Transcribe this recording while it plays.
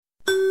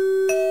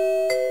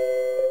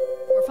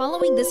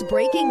Following this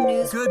breaking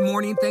news. Good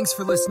morning. Thanks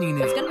for listening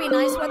in. It's going to be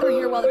nice weather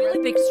here while the really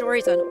big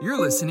stories on. You're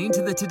listening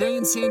to the Today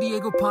in San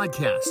Diego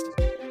podcast.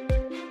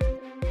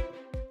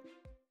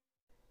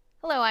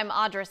 Hello, I'm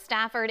Audra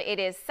Stafford. It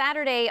is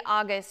Saturday,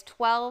 August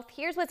 12th.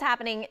 Here's what's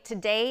happening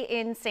today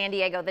in San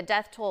Diego. The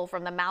death toll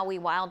from the Maui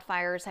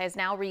wildfires has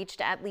now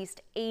reached at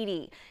least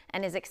 80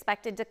 and is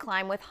expected to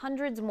climb, with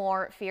hundreds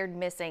more feared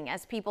missing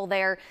as people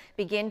there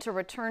begin to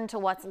return to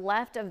what's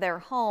left of their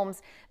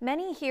homes.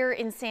 Many here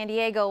in San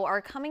Diego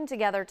are coming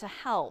together to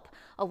help.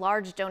 A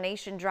large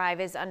donation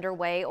drive is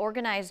underway,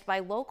 organized by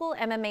local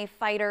MMA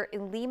fighter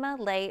Ilima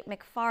Lei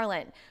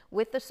McFarland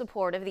with the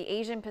support of the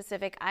Asian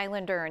Pacific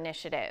Islander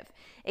Initiative.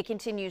 It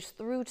continues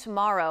through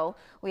tomorrow.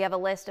 We have a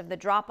list of the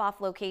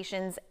drop-off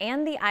locations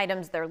and the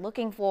items they're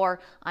looking for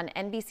on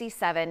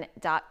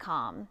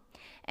NBC7.com.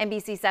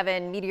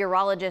 NBC7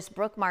 meteorologist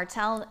Brooke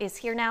Martell is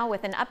here now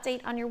with an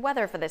update on your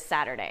weather for this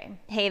Saturday.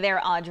 Hey there,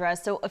 Audra.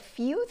 So a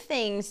few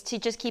things to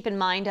just keep in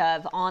mind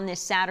of on this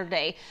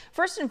Saturday.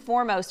 First and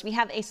foremost, we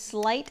have a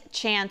slight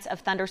chance of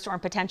thunderstorm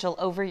potential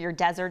over your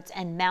deserts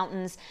and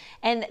mountains,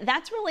 and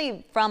that's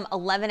really from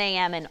 11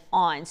 a.m. and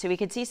on. So we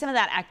could see some of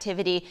that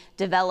activity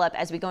develop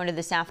as we go into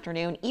this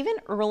afternoon, even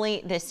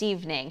early this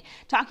evening.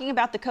 Talking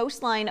about the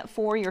coastline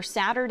for your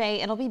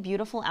Saturday, it'll be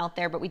beautiful out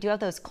there, but we do have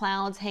those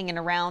clouds hanging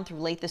around through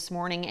late this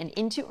morning and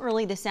into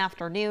early this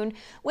afternoon.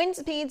 Wind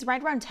speeds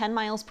right around 10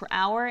 miles per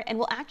hour, and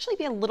will actually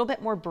be a little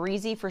bit more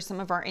breezy for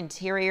some of our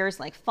interiors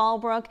like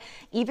Fallbrook,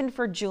 even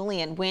for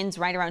Julian, winds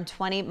right around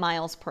 20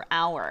 miles per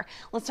hour.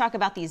 Let's talk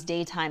about these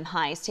daytime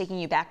highs, taking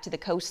you back to the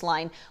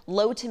coastline.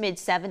 Low to mid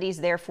 70s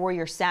there for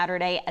your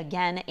Saturday.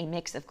 Again, a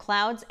mix of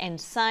clouds and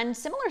sun.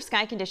 Similar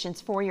sky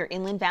conditions for your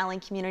inland valley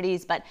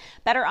communities, but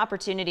better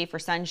opportunity for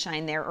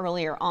sunshine there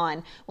earlier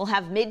on. We'll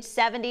have mid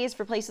 70s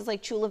for places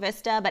like Chula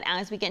Vista, but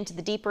as we get into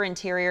the deeper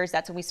interiors,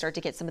 that's when we start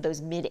to get some of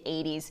those mid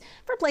 80s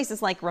for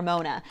places like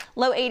Ramona.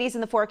 Low 80s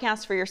in the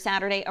forecast for your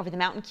Saturday over the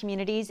mountain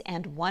communities,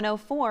 and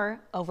 104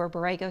 over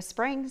Borrego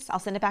Springs. I'll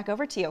send it back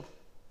over to you.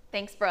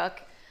 Thanks,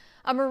 Brooke.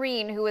 A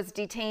Marine who was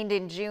detained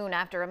in June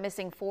after a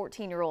missing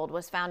 14-year-old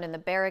was found in the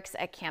barracks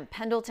at Camp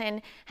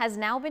Pendleton has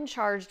now been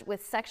charged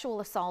with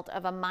sexual assault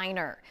of a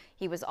minor.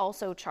 He was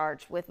also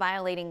charged with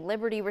violating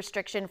liberty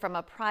restriction from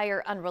a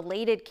prior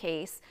unrelated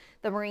case.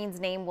 The Marine's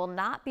name will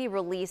not be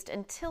released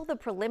until the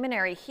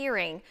preliminary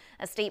hearing.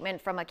 A statement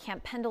from a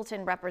Camp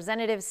Pendleton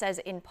representative says,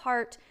 in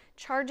part,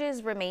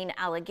 charges remain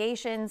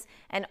allegations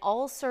and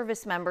all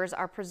service members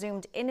are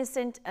presumed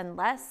innocent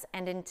unless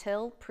and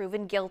until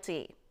proven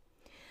guilty.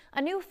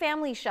 A new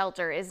family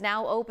shelter is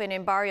now open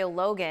in Barrio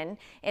Logan.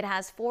 It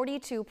has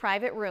 42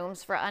 private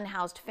rooms for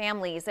unhoused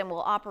families and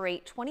will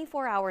operate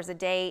 24 hours a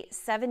day,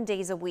 7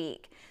 days a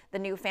week. The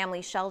new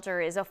family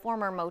shelter is a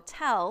former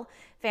motel.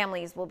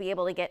 Families will be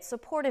able to get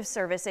supportive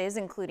services,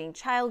 including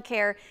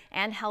childcare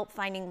and help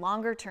finding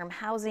longer-term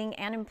housing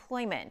and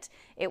employment.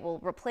 It will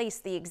replace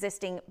the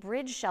existing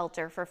bridge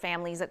shelter for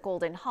families at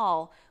Golden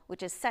Hall,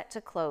 which is set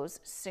to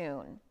close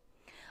soon.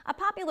 A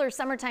popular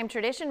summertime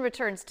tradition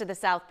returns to the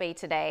South Bay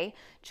today.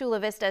 Chula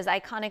Vista's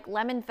iconic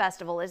Lemon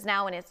Festival is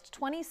now in its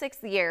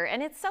 26th year,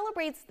 and it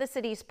celebrates the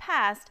city's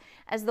past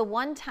as the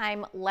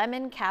one-time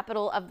lemon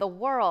capital of the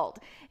world.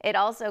 It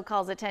also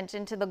calls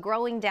attention to the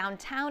growing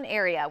downtown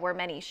area, where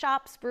many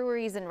shops,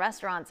 breweries, and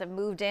restaurants have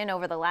moved in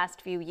over the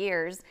last few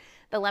years.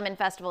 The Lemon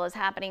Festival is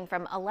happening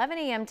from 11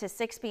 a.m. to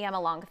 6 p.m.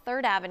 along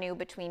 3rd Avenue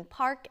between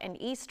Park and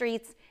East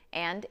Streets,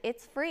 and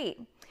it's free.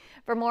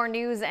 For more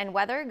news and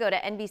weather, go to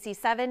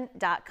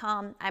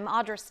NBC7.com. I'm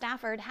Audra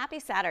Stafford. Happy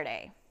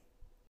Saturday.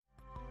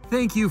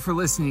 Thank you for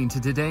listening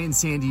to Today in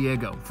San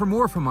Diego. For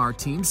more from our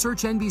team,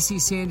 search NBC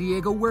San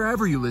Diego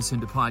wherever you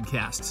listen to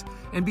podcasts.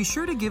 And be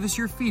sure to give us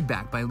your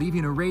feedback by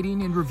leaving a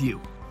rating and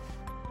review.